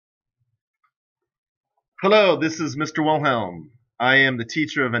Hello, this is Mr. Wilhelm. I am the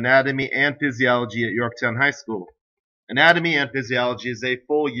teacher of anatomy and physiology at Yorktown High School. Anatomy and physiology is a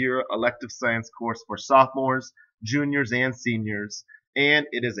full-year elective science course for sophomores, juniors, and seniors, and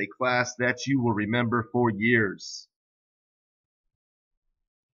it is a class that you will remember for years.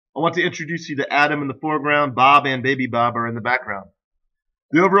 I want to introduce you to Adam in the foreground. Bob and Baby Bob are in the background.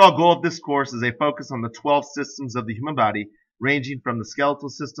 The overall goal of this course is a focus on the 12 systems of the human body, ranging from the skeletal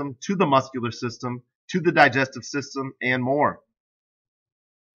system to the muscular system to the digestive system and more.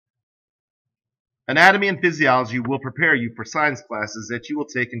 Anatomy and physiology will prepare you for science classes that you will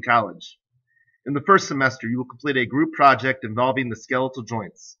take in college. In the first semester, you will complete a group project involving the skeletal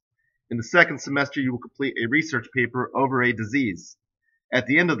joints. In the second semester, you will complete a research paper over a disease. At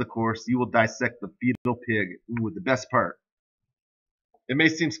the end of the course, you will dissect the fetal pig, with the best part. It may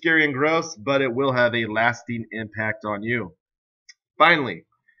seem scary and gross, but it will have a lasting impact on you. Finally,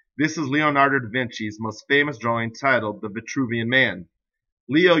 this is Leonardo da Vinci's most famous drawing titled The Vitruvian Man.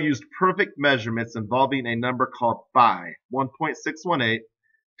 Leo used perfect measurements involving a number called phi, 1.618,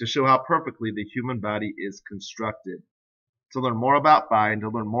 to show how perfectly the human body is constructed. To learn more about phi and to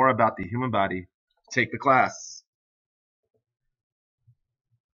learn more about the human body, take the class.